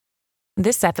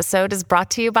This episode is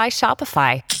brought to you by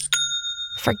Shopify.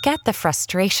 Forget the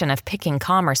frustration of picking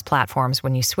commerce platforms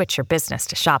when you switch your business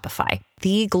to Shopify,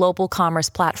 the global commerce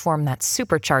platform that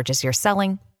supercharges your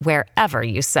selling wherever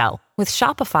you sell. With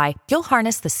Shopify, you'll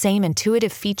harness the same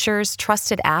intuitive features,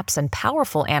 trusted apps, and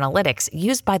powerful analytics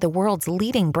used by the world's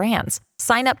leading brands.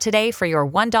 Sign up today for your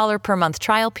 $1 per month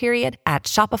trial period at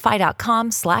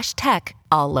shopify.com/tech,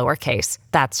 all lowercase.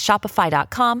 That's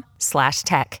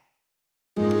shopify.com/tech.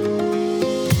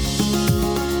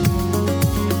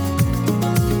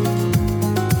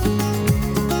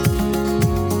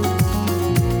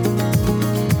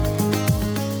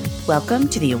 Welcome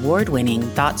to the award-winning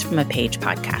Thoughts from a Page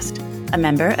podcast, a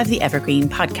member of the Evergreen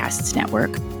Podcasts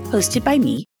Network, hosted by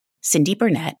me, Cindy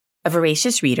Burnett, a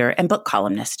voracious reader and book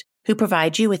columnist who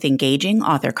provides you with engaging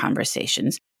author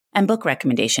conversations and book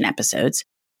recommendation episodes,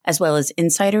 as well as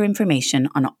insider information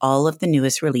on all of the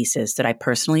newest releases that I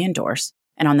personally endorse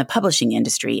and on the publishing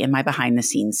industry in my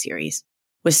behind-the-scenes series.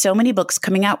 With so many books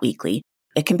coming out weekly,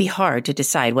 it can be hard to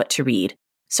decide what to read,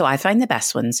 so I find the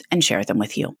best ones and share them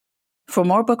with you. For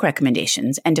more book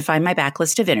recommendations and to find my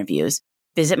backlist of interviews,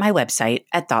 visit my website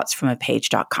at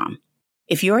thoughtsfromapage.com.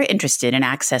 If you are interested in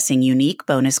accessing unique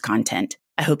bonus content,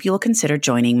 I hope you will consider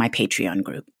joining my Patreon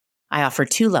group. I offer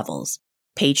 2 levels: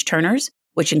 Page Turners,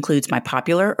 which includes my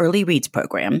popular Early Reads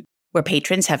program, where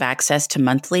patrons have access to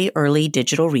monthly early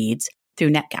digital reads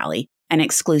through NetGalley and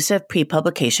exclusive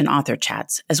pre-publication author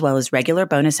chats, as well as regular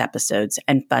bonus episodes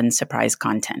and fun surprise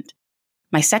content.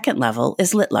 My second level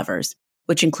is Lit Lovers,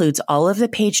 which includes all of the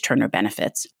Page Turner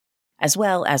benefits, as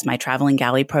well as my Traveling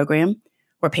Galley program,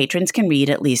 where patrons can read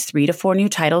at least 3 to 4 new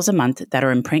titles a month that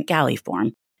are in print galley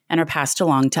form and are passed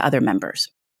along to other members.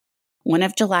 One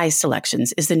of July's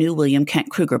selections is the new William Kent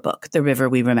Kruger book, The River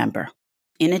We Remember.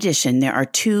 In addition, there are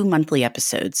 2 monthly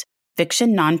episodes,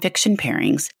 fiction-nonfiction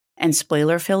pairings, and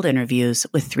spoiler-filled interviews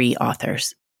with 3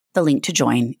 authors. The link to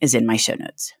join is in my show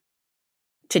notes.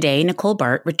 Today, Nicole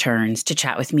Baart returns to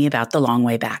chat with me about The Long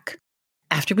Way Back.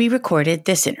 After we recorded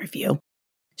this interview,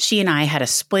 she and I had a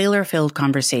spoiler-filled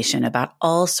conversation about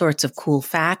all sorts of cool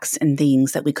facts and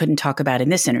things that we couldn't talk about in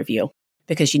this interview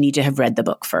because you need to have read the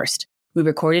book first. We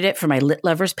recorded it for my Lit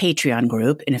Lovers Patreon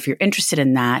group, and if you're interested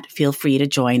in that, feel free to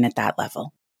join at that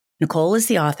level. Nicole is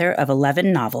the author of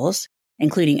 11 novels,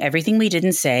 including Everything We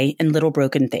Didn't Say and Little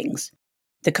Broken Things.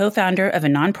 The co-founder of a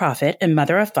nonprofit and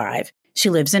mother of 5, she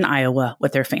lives in Iowa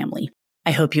with her family.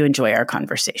 I hope you enjoy our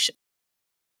conversation.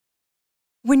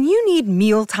 When you need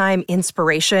mealtime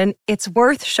inspiration, it's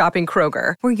worth shopping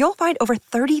Kroger, where you'll find over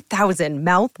 30,000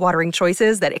 mouth-watering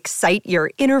choices that excite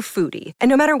your inner foodie. And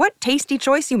no matter what tasty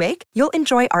choice you make, you'll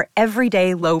enjoy our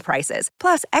everyday low prices,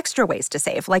 plus extra ways to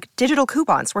save, like digital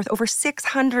coupons worth over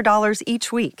 $600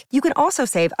 each week. You can also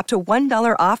save up to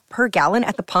 $1 off per gallon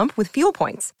at the pump with fuel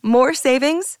points. More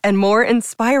savings and more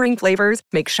inspiring flavors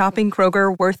make shopping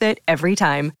Kroger worth it every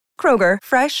time. Kroger,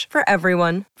 fresh for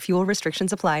everyone. Fuel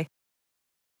restrictions apply.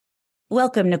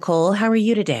 Welcome, Nicole. How are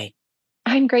you today?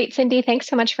 I'm great, Cindy. Thanks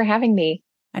so much for having me.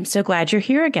 I'm so glad you're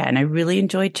here again. I really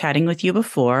enjoyed chatting with you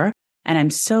before, and I'm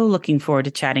so looking forward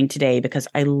to chatting today because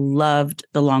I loved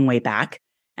The Long Way Back,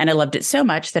 and I loved it so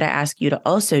much that I asked you to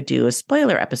also do a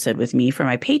spoiler episode with me for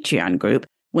my Patreon group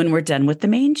when we're done with the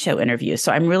main show interview.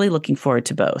 So I'm really looking forward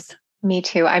to both. Me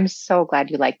too. I'm so glad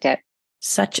you liked it.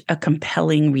 Such a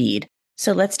compelling read.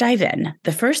 So let's dive in.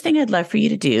 The first thing I'd love for you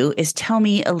to do is tell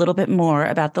me a little bit more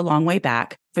about The Long Way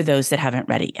Back for those that haven't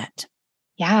read it yet.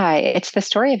 Yeah, it's the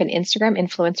story of an Instagram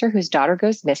influencer whose daughter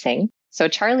goes missing. So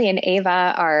Charlie and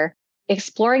Ava are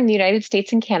exploring the United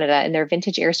States and Canada in their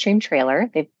vintage Airstream trailer.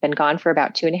 They've been gone for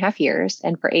about 2.5 years.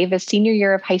 And for Ava's senior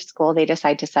year of high school, they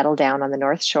decide to settle down on the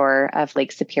North Shore of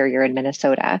Lake Superior in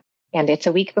Minnesota. And it's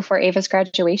a week before Ava's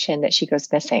graduation that she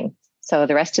goes missing. So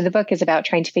the rest of the book is about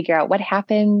trying to figure out what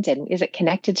happened and is it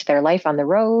connected to their life on the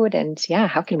road? And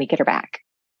how can we get her back?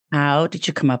 How did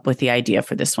you come up with the idea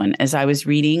for this one? As I was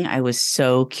reading, I was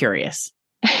so curious.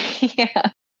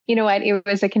 Yeah. You know what? It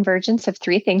was a convergence of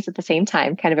 3 things at the same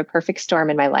time, kind of a perfect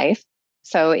storm in my life.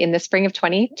 So in the spring of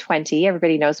 2020,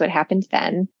 everybody knows what happened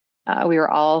then. We were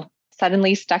all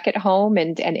suddenly stuck at home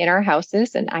and in our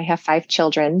houses. And I have 5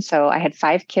 children. So I had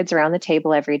 5 kids around the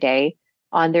table every day,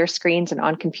 on their screens and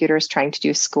on computers trying to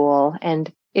do school. And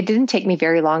it didn't take me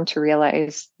very long to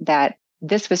realize that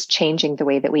this was changing the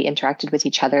way that we interacted with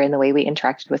each other and the way we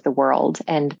interacted with the world.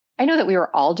 And I know that we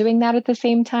were all doing that at the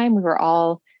same time. We were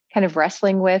all kind of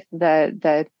wrestling with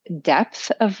the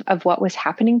depth of what was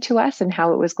happening to us and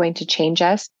how it was going to change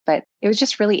us. But it was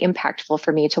just really impactful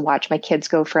for me to watch my kids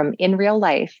go from in real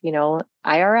life,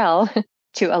 IRL,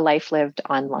 to a life lived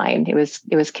online. It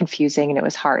was confusing and it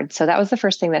was hard. So that was the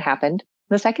first thing that happened.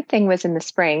 The second thing was in the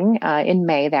spring, in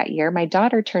May that year, my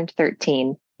daughter turned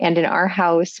 13. And in our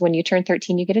house, when you turn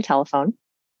 13, you get a telephone.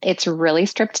 It's really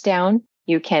stripped down.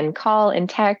 You can call and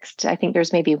text. I think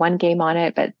there's maybe one game on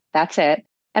it, but that's it.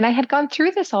 And I had gone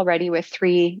through this already with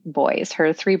three boys.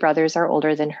 Her three brothers are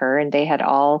older than her, and they had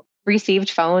all received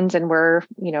phones and were,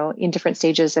 in different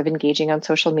stages of engaging on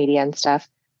social media and stuff.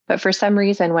 But for some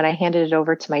reason, when I handed it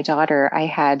over to my daughter, I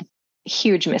had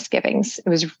huge misgivings. It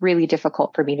was really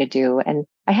difficult for me to do. And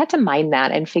I had to mind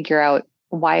that and figure out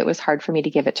why it was hard for me to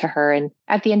give it to her. And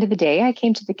at the end of the day, I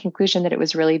came to the conclusion that it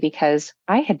was really because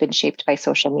I had been shaped by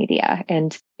social media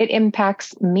and it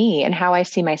impacts me and how I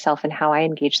see myself and how I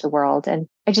engage the world. And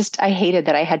I hated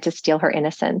that I had to steal her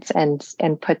innocence and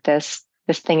put this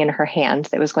thing in her hands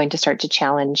that was going to start to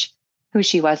challenge who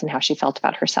she was and how she felt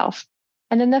about herself.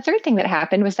 And then the third thing that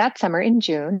happened was that summer in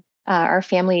June, our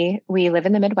family, we live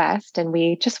in the Midwest and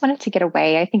we just wanted to get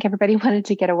away. I think everybody wanted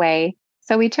to get away.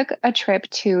 So we took a trip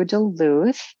to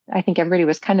Duluth. I think everybody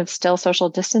was kind of still social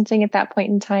distancing at that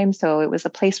point in time. So it was a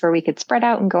place where we could spread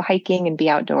out and go hiking and be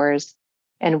outdoors.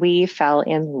 And we fell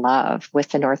in love with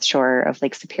the North Shore of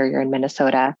Lake Superior in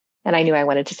Minnesota. And I knew I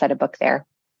wanted to set a book there.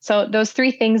 So those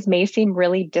three things may seem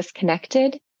really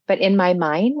disconnected, but in my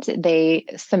mind, they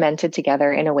cemented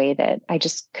together in a way that I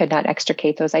just could not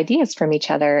extricate those ideas from each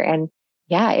other. And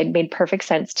yeah, it made perfect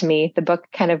sense to me. The book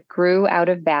kind of grew out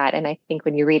of that. And I think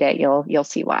when you read it, you'll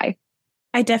see why.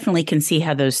 I definitely can see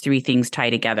how those three things tie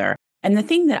together. And the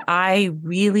thing that I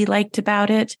really liked about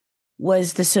it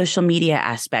was the social media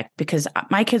aspect, because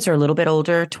my kids are a little bit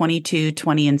older, 22,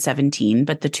 20, and 17,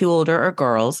 but the two older are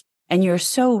girls. And you're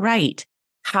so right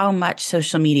how much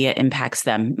social media impacts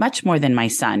them, much more than my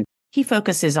son. He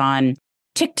focuses on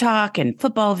TikTok and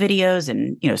football videos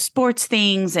and, sports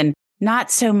things, and not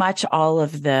so much all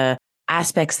of the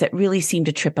aspects that really seem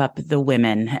to trip up the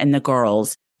women and the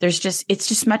girls. It's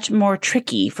just much more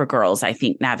tricky for girls, I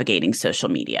think, navigating social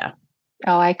media.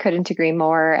 Oh, I couldn't agree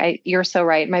more. You're so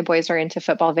right. My boys are into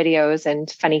football videos and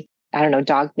funny,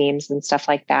 dog memes and stuff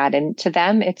like that. And to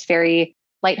them, it's very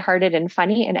lighthearted and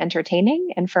funny and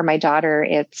entertaining. And for my daughter,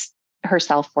 it's her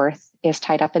self-worth is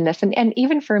tied up in this. And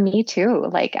even for me too,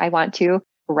 like I want to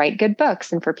write good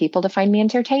books and for people to find me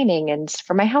entertaining and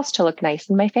for my house to look nice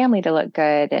and my family to look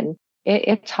good. And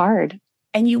it's hard.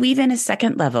 And you weave in a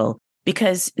second level,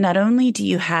 because not only do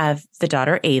you have the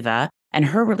daughter Ava and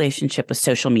her relationship with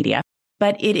social media,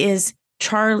 but it is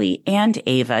Charlie and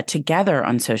Ava together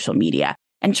on social media.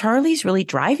 And Charlie's really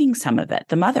driving some of it,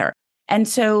 the mother. And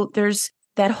so there's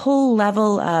that whole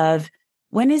level of,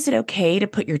 when is it okay to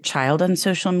put your child on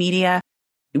social media?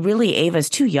 Really, Ava's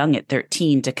too young at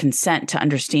 13 to consent to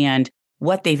understand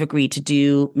what they've agreed to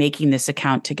do, making this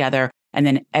account together, and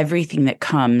then everything that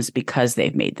comes because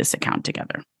they've made this account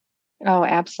together. Oh,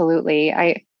 absolutely.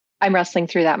 I'm wrestling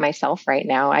through that myself right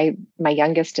now. My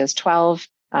youngest is 12.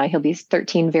 He'll be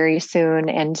 13 very soon.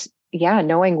 And yeah,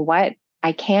 knowing what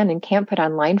I can and can't put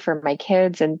online for my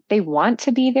kids, and they want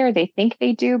to be there. They think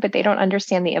they do, but they don't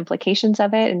understand the implications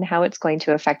of it and how it's going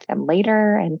to affect them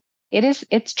later. And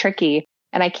it's tricky.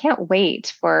 And I can't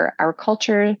wait for our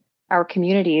culture, our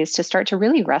communities to start to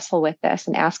really wrestle with this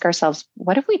and ask ourselves,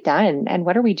 what have we done? And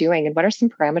what are we doing? And what are some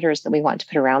parameters that we want to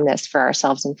put around this for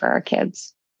ourselves and for our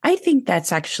kids? I think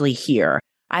that's actually here.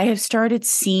 I have started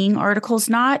seeing articles,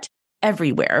 not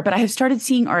everywhere, but I have started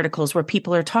seeing articles where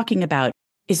people are talking about,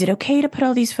 is it okay to put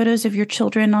all these photos of your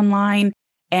children online?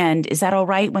 And is that all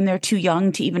right when they're too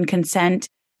young to even consent?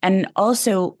 And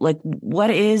also, like,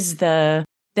 what is the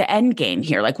end game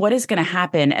here? Like, what is going to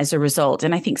happen as a result?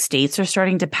 And I think states are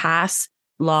starting to pass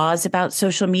laws about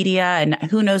social media, and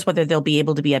who knows whether they'll be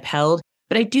able to be upheld.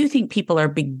 But I do think people are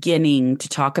beginning to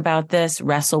talk about this,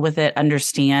 wrestle with it,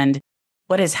 understand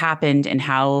what has happened and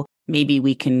how maybe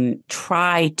we can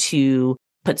try to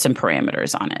put some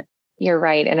parameters on it. You're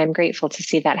right. And I'm grateful to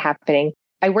see that happening.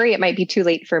 I worry it might be too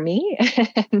late for me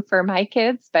and for my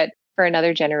kids, but for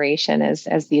another generation,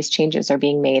 as these changes are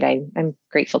being made, I'm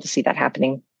grateful to see that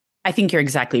happening. I think you're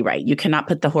exactly right. You cannot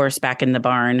put the horse back in the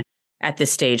barn at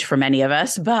this stage for many of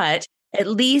us, but at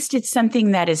least it's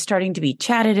something that is starting to be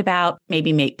chatted about,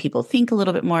 maybe make people think a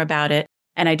little bit more about it.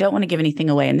 And I don't want to give anything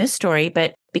away in this story,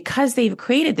 but because they've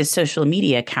created this social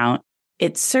media account,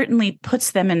 it certainly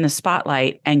puts them in the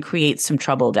spotlight and creates some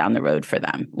trouble down the road for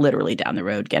them, literally down the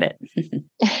road. Get it?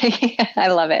 Yeah, I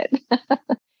love it.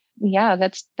 Yeah,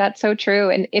 that's so true.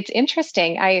 And it's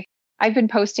interesting. I've been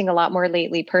posting a lot more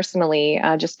lately personally,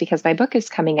 just because my book is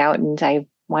coming out and I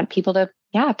want people to,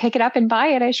 pick it up and buy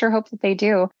it. I sure hope that they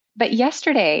do. But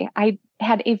yesterday I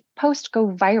had a post go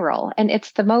viral, and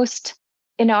it's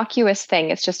innocuous thing.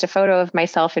 It's just a photo of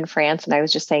myself in France. And I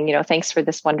was just saying, thanks for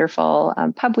this wonderful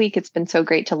pub week. It's been so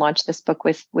great to launch this book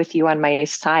with you on my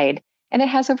side. And it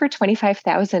has over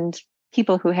 25,000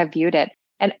 people who have viewed it.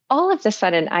 And all of a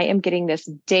sudden, I am getting this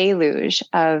deluge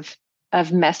of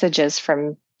messages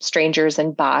from strangers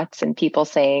and bots and people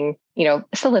saying,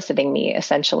 soliciting me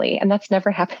essentially. And that's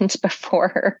never happened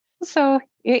before. So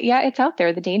yeah, it's out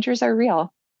there. The dangers are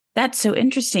real. That's so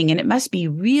interesting. And it must be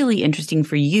really interesting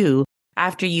for you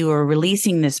after you are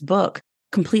releasing this book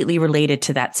completely related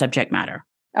to that subject matter.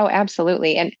 Oh,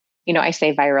 absolutely. And, I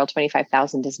say viral,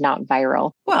 25,000 is not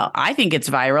viral. Well, I think it's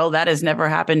viral. That has never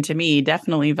happened to me.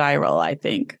 Definitely viral, I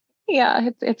think.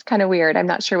 Yeah, it's kind of weird. I'm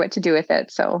not sure what to do with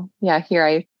it. So yeah, here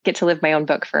I get to live my own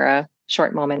book for a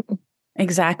short moment.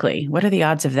 Exactly. What are the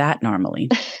odds of that normally?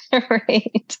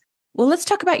 Right. Well, let's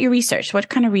talk about your research. What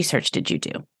kind of research did you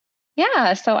do?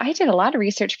 Yeah, so I did a lot of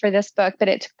research for this book, but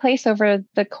it took place over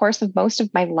the course of most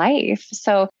of my life.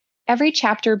 So every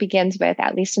chapter begins with,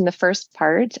 at least in the first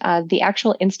part, the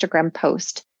actual Instagram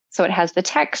post. So it has the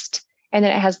text, and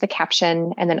then it has the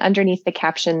caption, and then underneath the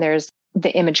caption, there's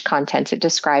the image content. It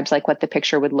describes like what the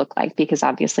picture would look like, because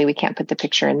obviously we can't put the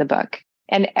picture in the book.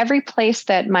 And every place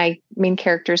that my main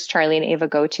characters, Charlie and Ava,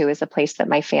 go to is a place that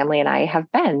my family and I have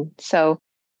been. So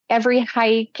every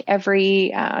hike,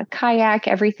 every kayak,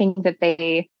 everything that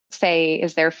they say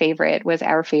is their favorite was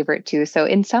our favorite too. So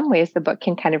in some ways, the book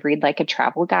can kind of read like a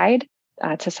travel guide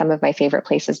to some of my favorite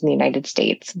places in the United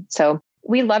States. So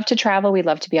we love to travel. We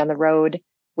love to be on the road.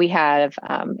 We have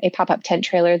a pop-up tent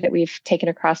trailer that we've taken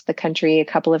across the country a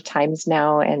couple of times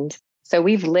now. And so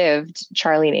we've lived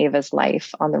Charlie and Ava's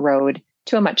life on the road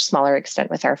to a much smaller extent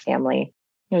with our family.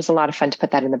 It was a lot of fun to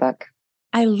put that in the book.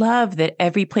 I love that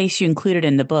every place you included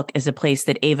in the book is a place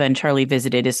that Ava and Charlie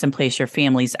visited is someplace your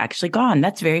family's actually gone.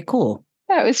 That's very cool.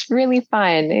 That was really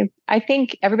fun. I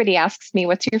think everybody asks me,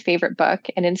 what's your favorite book?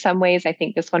 And in some ways, I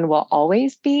think this one will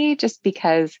always be, just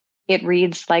because it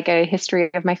reads like a history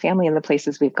of my family and the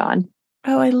places we've gone.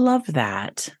 Oh, I love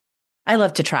that. I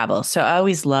love to travel. So I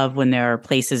always love when there are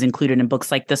places included in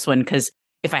books like this one, because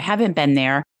if I haven't been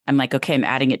there, I'm like, okay, I'm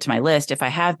adding it to my list. If I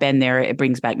have been there, it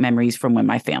brings back memories from when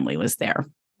my family was there.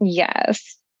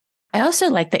 Yes. I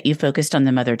also like that you focused on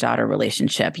the mother-daughter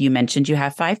relationship. You mentioned you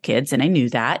have 5 kids, and I knew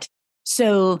that.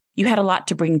 So you had a lot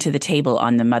to bring to the table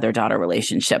on the mother-daughter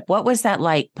relationship. What was that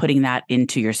like, putting that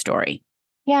into your story?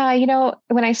 Yeah,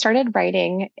 when I started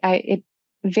writing, it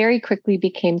very quickly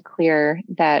became clear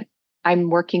that I'm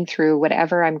working through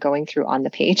whatever I'm going through on the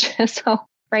page. So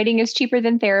writing is cheaper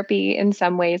than therapy in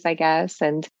some ways, I guess.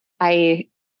 And I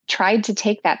tried to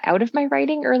take that out of my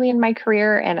writing early in my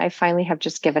career, and I finally have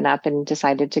just given up and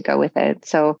decided to go with it.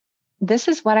 So this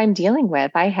is what I'm dealing with.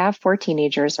 I have 4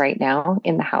 teenagers right now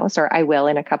in the house, or I will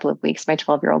in a couple of weeks. My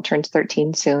 12-year-old turns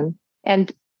 13 soon.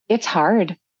 And it's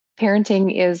hard.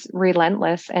 Parenting is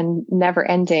relentless and never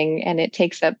ending, and it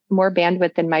takes up more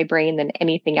bandwidth in my brain than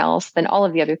anything else, than all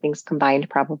of the other things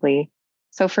combined, probably.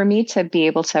 So for me to be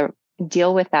able to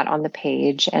deal with that on the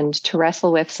page and to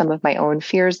wrestle with some of my own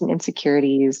fears and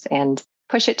insecurities and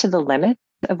push it to the limit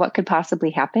of what could possibly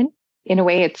happen, in a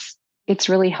way, it's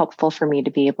really helpful for me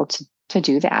to be able to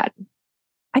do that.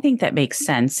 I think that makes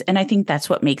sense. And I think that's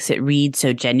what makes it read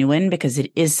so genuine, because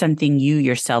it is something you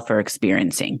yourself are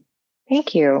experiencing.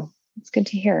 Thank you. It's good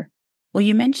to hear. Well,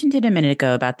 you mentioned it a minute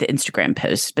ago about the Instagram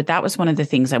posts, but that was one of the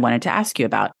things I wanted to ask you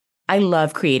about. I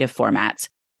love creative formats.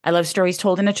 I love stories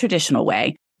told in a traditional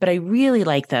way, but I really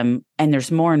like them, and there's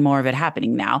more and more of it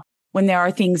happening now, when there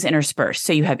are things interspersed.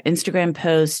 So you have Instagram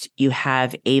posts, you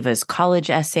have Ava's college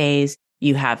essays,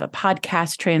 you have a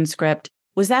podcast transcript.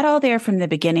 Was that all there from the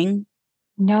beginning?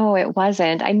 No, it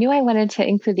wasn't. I knew I wanted to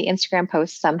include the Instagram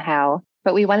posts somehow,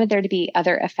 but we wanted there to be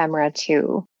other ephemera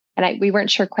too. And we weren't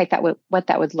sure quite what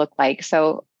that would look like.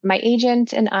 So my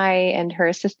agent and I and her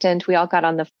assistant, we all got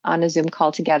on a Zoom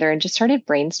call together and just started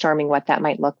brainstorming what that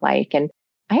might look like. And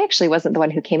I actually wasn't the one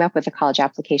who came up with the college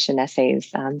application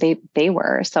essays. They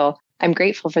were. So I'm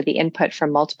grateful for the input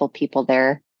from multiple people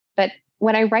there. But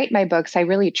when I write my books, I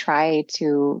really try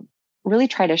to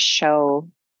show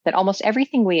that almost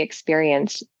everything we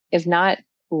experience is not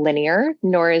linear,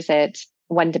 nor is it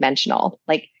one-dimensional.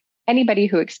 Like, anybody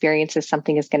who experiences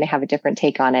something is going to have a different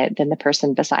take on it than the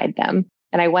person beside them.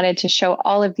 And I wanted to show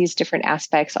all of these different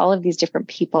aspects, all of these different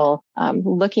people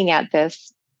looking at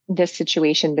this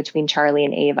situation between Charlie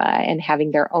and Ava and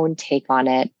having their own take on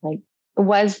it. Like,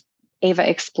 was Ava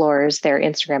Explores, their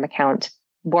Instagram account,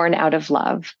 born out of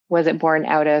love? Was it born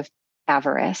out of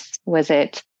avarice? Was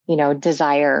it,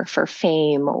 desire for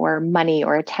fame or money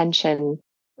or attention?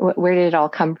 Where did it all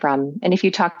come from? And if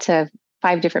you talk to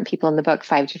 5 different people in the book,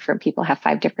 5 different people have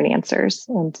 5 different answers.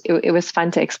 And it was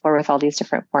fun to explore with all these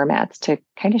different formats to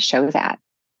kind of show that.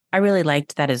 I really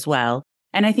liked that as well.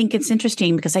 And I think it's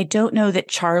interesting because I don't know that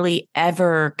Charlie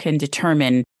ever can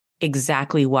determine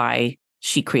exactly why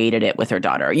she created it with her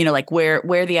daughter, like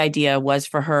where the idea was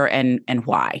for her and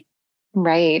why.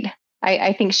 Right.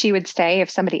 I think she would say, if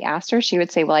somebody asked her, she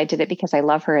would say, well, I did it because I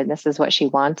love her and this is what she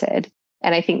wanted.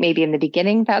 And I think maybe in the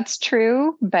beginning that's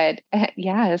true. But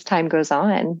yeah, as time goes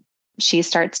on, she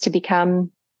starts to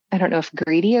become, I don't know if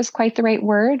greedy is quite the right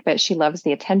word, but she loves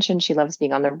the attention. She loves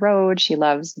being on the road. She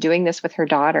loves doing this with her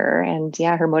daughter. And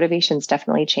yeah, her motivations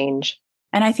definitely change.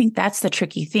 And I think that's the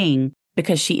tricky thing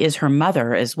because she is her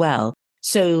mother as well.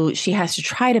 So she has to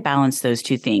try to balance those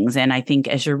two things. And I think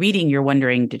as you're reading, you're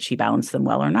wondering, did she balance them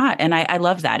well or not? And I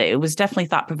love that. It was definitely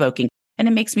thought provoking. And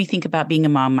it makes me think about being a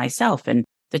mom myself and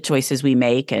the choices we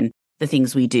make and the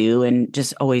things we do and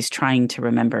just always trying to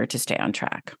remember to stay on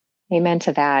track. Amen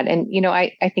to that. And,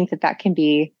 I think that can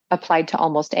be applied to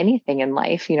almost anything in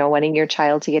life, wanting your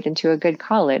child to get into a good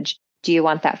college. Do you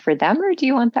want that for them or do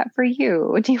you want that for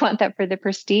you? Do you want that for the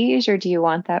prestige or do you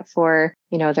want that for,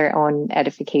 their own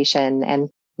edification and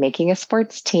making a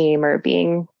sports team or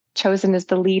being chosen as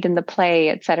the lead in the play,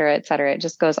 et cetera, et cetera. It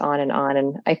just goes on.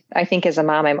 And I think as a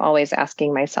mom, I'm always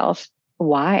asking myself,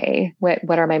 why?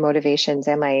 What are my motivations?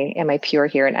 Am I pure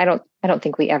here? And I don't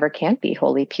think we ever can be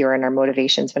wholly pure in our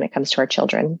motivations when it comes to our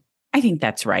children. I think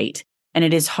that's right. And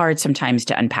it is hard sometimes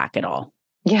to unpack it all.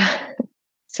 Yeah,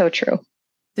 so true.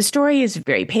 The story is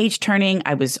very page turning.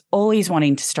 I was always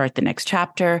wanting to start the next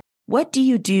chapter. What do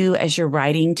you do as you're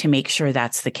writing to make sure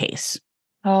that's the case?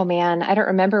 Oh man, I don't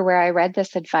remember where I read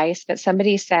this advice, but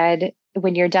somebody said,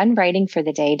 when you're done writing for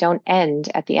the day, don't end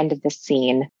at the end of the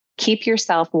scene. Keep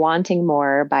yourself wanting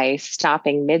more by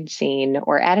stopping mid-scene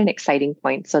or at an exciting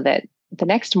point so that the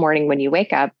next morning when you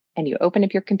wake up and you open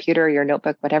up your computer or your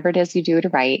notebook, whatever it is you do to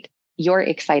write, you're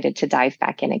excited to dive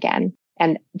back in again.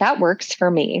 And that works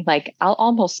for me. Like I'll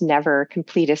almost never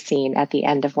complete a scene at the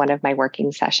end of one of my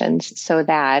working sessions so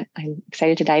that I'm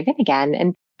excited to dive in again.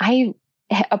 And I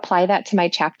apply that to my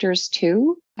chapters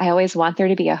too. I always want there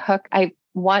to be a hook. I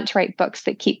want to write books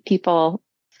that keep people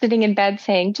sitting in bed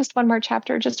saying, just one more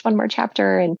chapter, just one more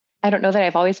chapter. And I don't know that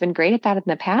I've always been great at that in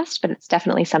the past, but it's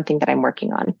definitely something that I'm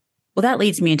working on. Well, that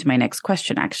leads me into my next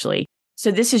question, actually.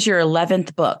 So this is your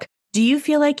 11th book. Do you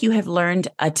feel like you have learned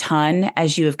a ton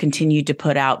as you have continued to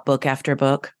put out book after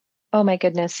book? Oh my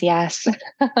goodness, yes.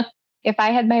 If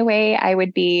I had my way, I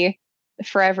would be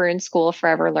forever in school,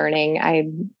 forever learning.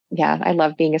 I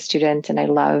love being a student and I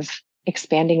love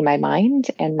expanding my mind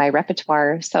and my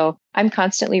repertoire. So I'm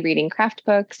constantly reading craft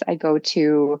books. I go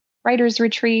to writers'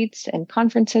 retreats and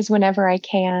conferences whenever I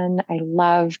can. I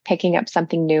love picking up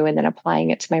something new and then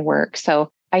applying it to my work. So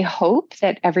I hope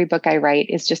that every book I write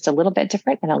is just a little bit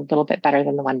different and a little bit better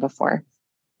than the one before.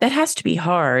 That has to be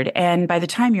hard. And by the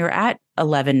time you're at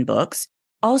 11 books,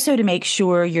 also to make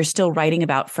sure you're still writing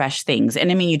about fresh things.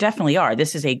 And I mean, you definitely are.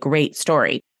 This is a great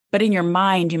story. But in your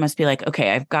mind, you must be like,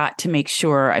 okay, I've got to make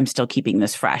sure I'm still keeping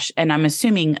this fresh. And I'm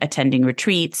assuming attending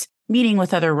retreats, meeting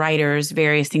with other writers,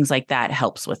 various things like that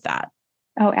helps with that.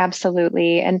 Oh,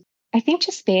 absolutely. And I think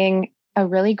just being a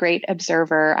really great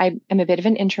observer. I'm a bit of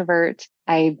an introvert.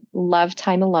 I love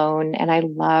time alone and I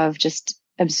love just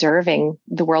observing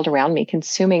the world around me,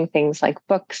 consuming things like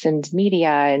books and media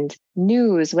and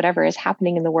news, whatever is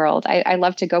happening in the world. I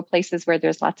love to go places where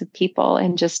there's lots of people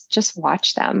and just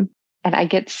watch them. And I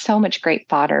get so much great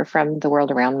fodder from the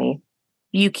world around me.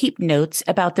 You keep notes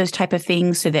about those type of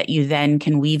things so that you then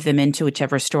can weave them into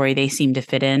whichever story they seem to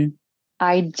fit in?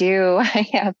 I do. I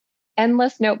have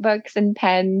endless notebooks and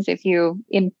pens. If you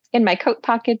in my coat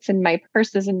pockets and my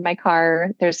purses in my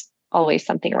car, there's always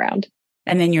something around.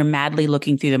 And then you're madly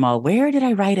looking through them all. Where did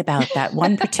I write about that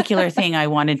one particular thing I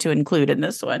wanted to include in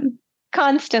this one?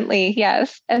 Constantly,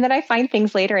 yes. And then I find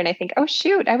things later and I think, oh,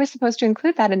 shoot, I was supposed to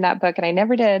include that in that book and I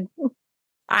never did.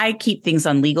 I keep things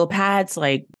on legal pads,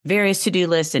 like various to-do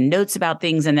lists and notes about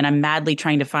things. And then I'm madly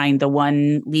trying to find the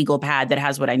one legal pad that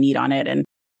has what I need on it. And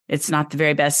it's not the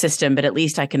very best system, but at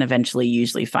least I can eventually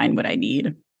usually find what I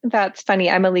need. That's funny.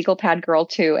 I'm a legal pad girl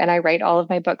too. And I write all of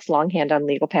my books longhand on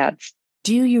legal pads.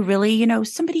 Do you really?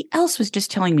 Somebody else was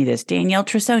just telling me this, Danielle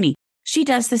Tresoni. She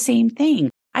does the same thing.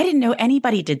 I didn't know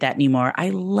anybody did that anymore.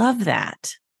 I love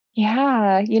that.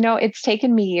 Yeah. It's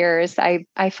taken me years.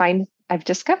 I find I've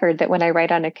discovered that when I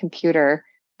write on a computer,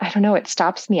 I don't know, it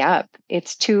stops me up.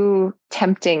 It's too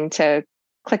tempting to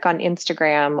click on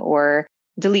Instagram or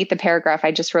delete the paragraph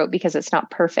I just wrote because it's not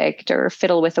perfect or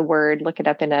fiddle with a word, look it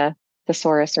up in a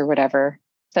thesaurus or whatever.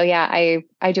 So yeah,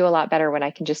 I do a lot better when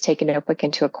I can just take a notebook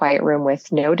into a quiet room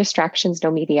with no distractions,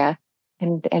 no media,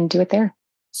 and do it there.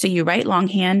 So you write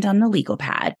longhand on the legal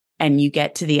pad and you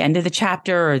get to the end of the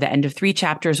chapter or the end of 3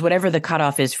 chapters, whatever the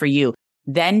cutoff is for you.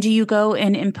 Then do you go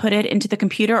and input it into the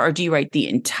computer, or do you write the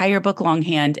entire book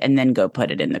longhand and then go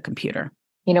put it in the computer?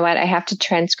 You know what? I have to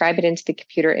transcribe it into the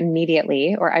computer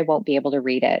immediately or I won't be able to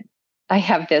read it. I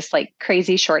have this like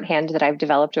crazy shorthand that I've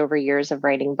developed over years of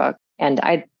writing books. And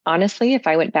I honestly, if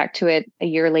I went back to it a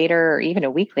year later or even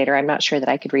a week later, I'm not sure that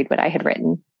I could read what I had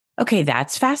written. Okay,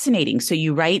 that's fascinating. So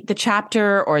you write the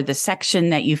chapter or the section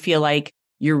that you feel like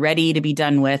you're ready to be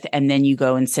done with, and then you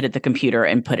go and sit at the computer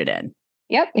and put it in.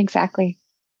 Yep, exactly.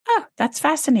 Oh, that's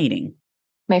fascinating.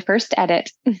 My first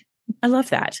edit. I love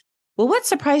that. Well, what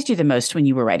surprised you the most when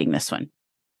you were writing this one?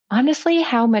 Honestly,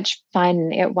 how much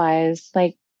fun it was.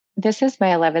 Like, this is my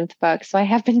 11th book, so I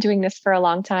have been doing this for a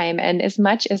long time. And as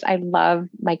much as I love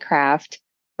my craft,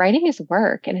 writing is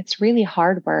work and it's really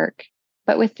hard work.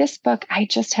 But with this book, I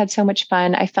just had so much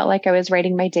fun. I felt like I was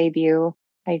writing my debut.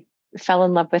 I fell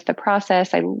in love with the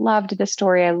process. I loved the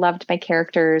story. I loved my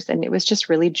characters. And it was just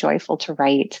really joyful to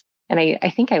write. And I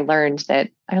think I learned that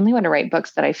I only want to write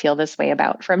books that I feel this way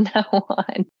about from now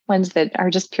on, ones that are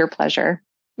just pure pleasure.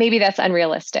 Maybe that's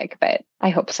unrealistic, but I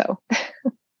hope so.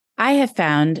 I have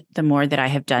found the more that I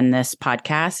have done this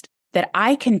podcast that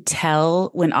I can tell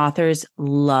when authors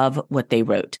love what they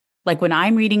wrote. Like when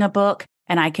I'm reading a book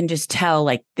and I can just tell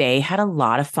like they had a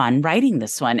lot of fun writing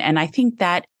this one. And I think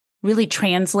that really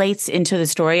translates into the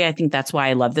story. I think that's why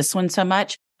I love this one so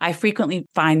much. I frequently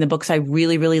find the books I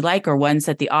really, really like are ones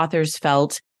that the authors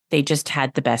felt they just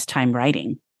had the best time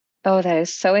writing. Oh, that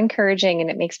is so encouraging. And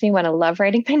it makes me want to love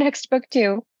writing my next book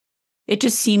too. It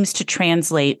just seems to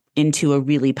translate into a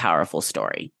really powerful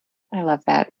story. I love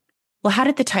that. Well, how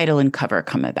did the title and cover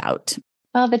come about?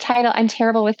 Well, the title, I'm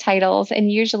terrible with titles.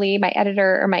 And usually my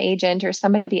editor or my agent or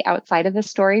somebody outside of the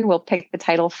story will pick the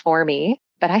title for me.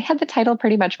 But I had the title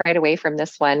pretty much right away from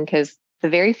this one because the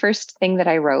very first thing that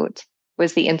I wrote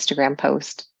was the Instagram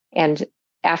post. And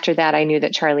after that, I knew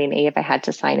that Charlie and Ava had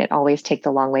to sign it, always take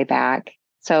the long way back.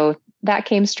 So that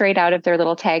came straight out of their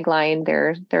little tagline,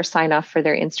 their sign off for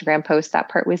their Instagram post. That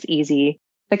part was easy.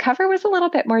 The cover was a little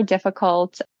bit more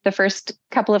difficult. The first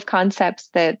couple of concepts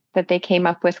that they came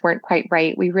up with weren't quite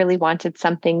right. We really wanted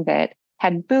something that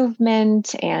had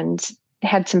movement and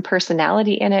had some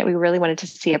personality in it. We really wanted to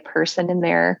see a person in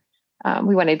there.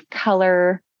 We wanted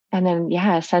color and then,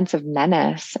 a sense of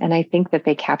menace. And I think that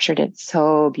they captured it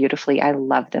so beautifully. I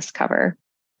love this cover.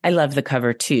 I love the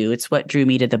cover too. It's what drew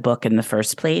me to the book in the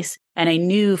first place. And I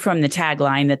knew from the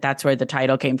tagline that that's where the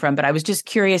title came from, but I was just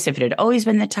curious if it had always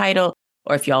been the title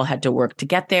or if y'all had to work to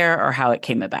get there or how it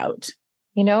came about.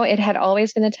 You know, it had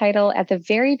always been the title. At the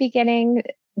very beginning,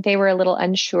 they were a little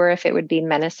unsure if it would be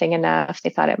menacing enough. They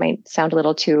thought it might sound a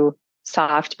little too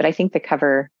soft, but I think the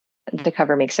cover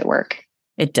makes it work.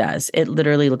 It does. It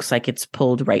literally looks like it's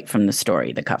pulled right from the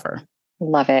story, the cover.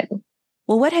 Love it.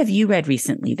 Well, what have you read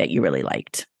recently that you really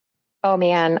liked? Oh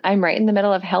man, I'm right in the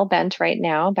middle of Hellbent right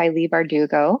now by Leigh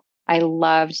Bardugo. I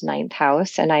loved Ninth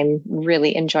House and I'm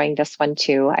really enjoying this one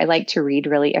too. I like to read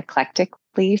really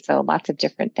eclectically, so lots of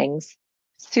different things.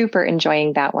 Super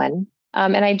enjoying that one.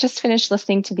 And I just finished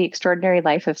listening to The Extraordinary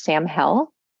Life of Sam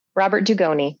Hell, Robert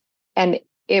Dugoni. And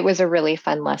it was a really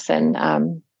fun lesson,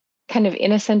 kind of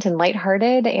innocent and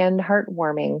lighthearted and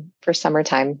heartwarming for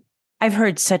summertime. I've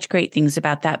heard such great things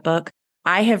about that book.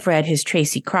 I have read his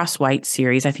Tracy Crosswhite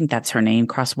series. I think that's her name,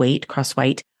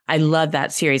 Crosswhite. I love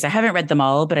that series. I haven't read them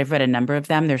all, but I've read a number of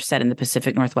them. They're set in the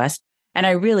Pacific Northwest, and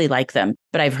I really like them.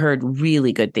 But I've heard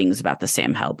really good things about the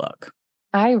Sam Hell book.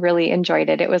 I really enjoyed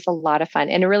it. It was a lot of fun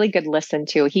and a really good listen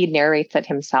too. He narrates it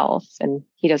himself, and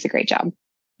he does a great job.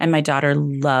 And my daughter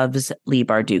loves Leigh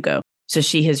Bardugo. So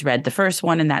she has read the first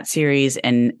one in that series,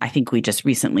 and I think we just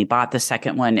recently bought the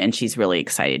second one, and she's really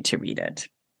excited to read it.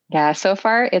 Yeah, so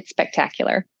far it's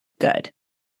spectacular. Good.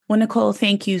 Well, Nicole,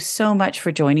 thank you so much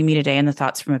for joining me today on the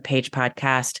Thoughts from a Page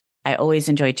podcast. I always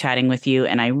enjoy chatting with you,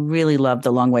 and I really love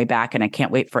The Long Way Back, and I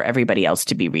can't wait for everybody else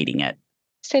to be reading it.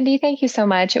 Cindy, thank you so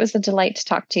much. It was a delight to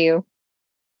talk to you.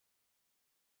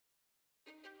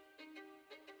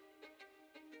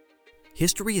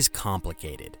 History is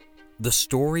complicated. The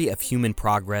story of human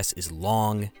progress is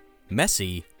long,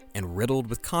 messy, and riddled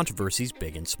with controversies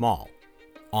big and small.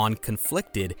 On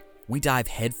Conflicted, we dive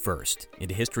headfirst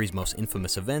into history's most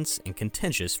infamous events and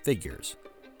contentious figures.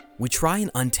 We try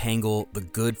and untangle the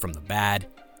good from the bad,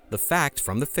 the fact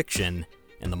from the fiction,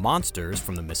 and the monsters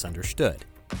from the misunderstood.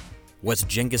 Was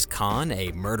Genghis Khan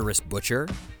a murderous butcher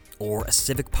or a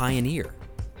civic pioneer?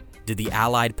 Did the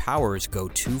Allied powers go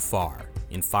too far?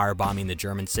 in firebombing the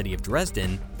German city of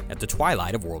Dresden at the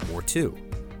twilight of World War II?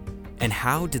 And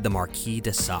how did the Marquis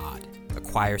de Sade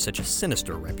acquire such a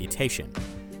sinister reputation?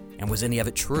 And was any of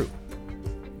it true?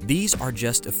 These are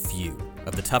just a few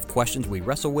of the tough questions we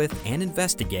wrestle with and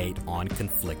investigate on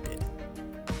Conflicted.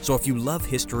 So if you love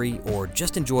history or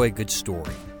just enjoy a good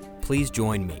story, please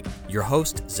join me, your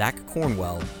host, Zach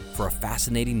Cornwell, for a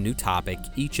fascinating new topic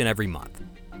each and every month.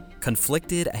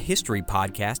 Conflicted, a history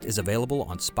podcast, is available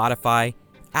on Spotify,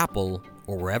 Apple,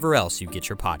 or wherever else you get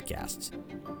your podcasts.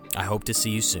 I hope to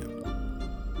see you soon.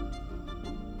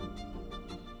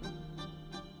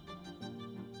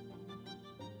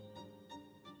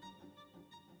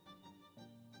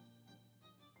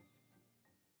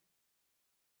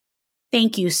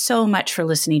 Thank you so much for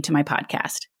listening to my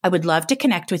podcast. I would love to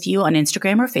connect with you on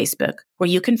Instagram or Facebook, where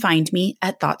you can find me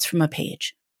at Thoughts from a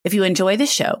Page. If you enjoy this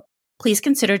show, please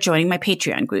consider joining my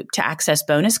Patreon group to access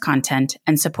bonus content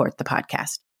and support the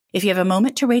podcast. If you have a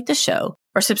moment to rate the show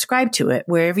or subscribe to it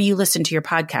wherever you listen to your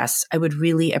podcasts, I would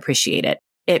really appreciate it.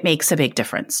 It makes a big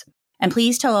difference. And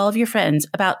please tell all of your friends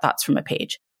about Thoughts from a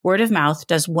Page. Word of mouth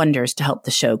does wonders to help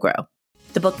the show grow.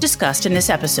 The book discussed in this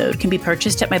episode can be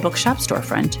purchased at my bookshop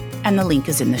storefront, and the link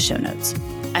is in the show notes.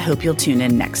 I hope you'll tune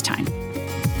in next time.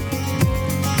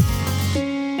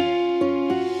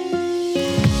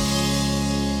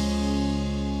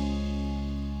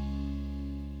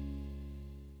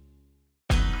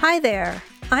 Hi there,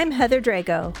 I'm Heather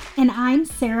Drago. And I'm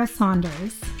Sarah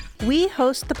Saunders. We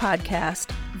host the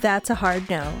podcast, That's a Hard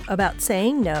No, about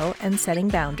saying no and setting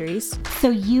boundaries. So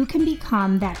you can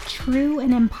become that true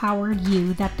and empowered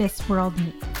you that this world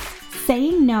needs.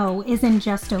 Saying no isn't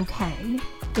just okay.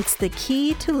 It's the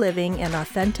key to living an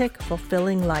authentic,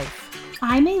 fulfilling life.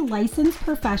 I'm a licensed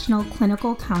professional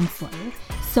clinical counselor,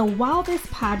 so while this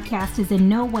podcast is in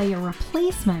no way a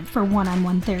replacement for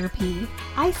one-on-one therapy,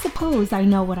 I suppose I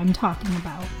know what I'm talking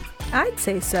about. I'd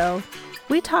say so.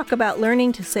 We talk about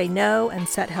learning to say no and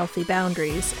set healthy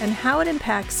boundaries and how it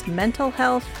impacts mental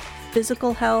health,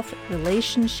 physical health,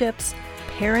 relationships,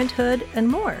 parenthood, and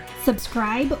more.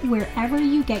 Subscribe wherever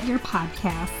you get your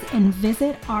podcasts and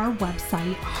visit our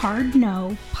website,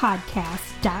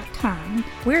 hardnopodcast.com.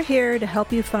 We're here to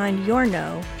help you find your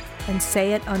no and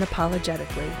say it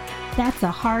unapologetically. That's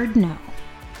a hard no.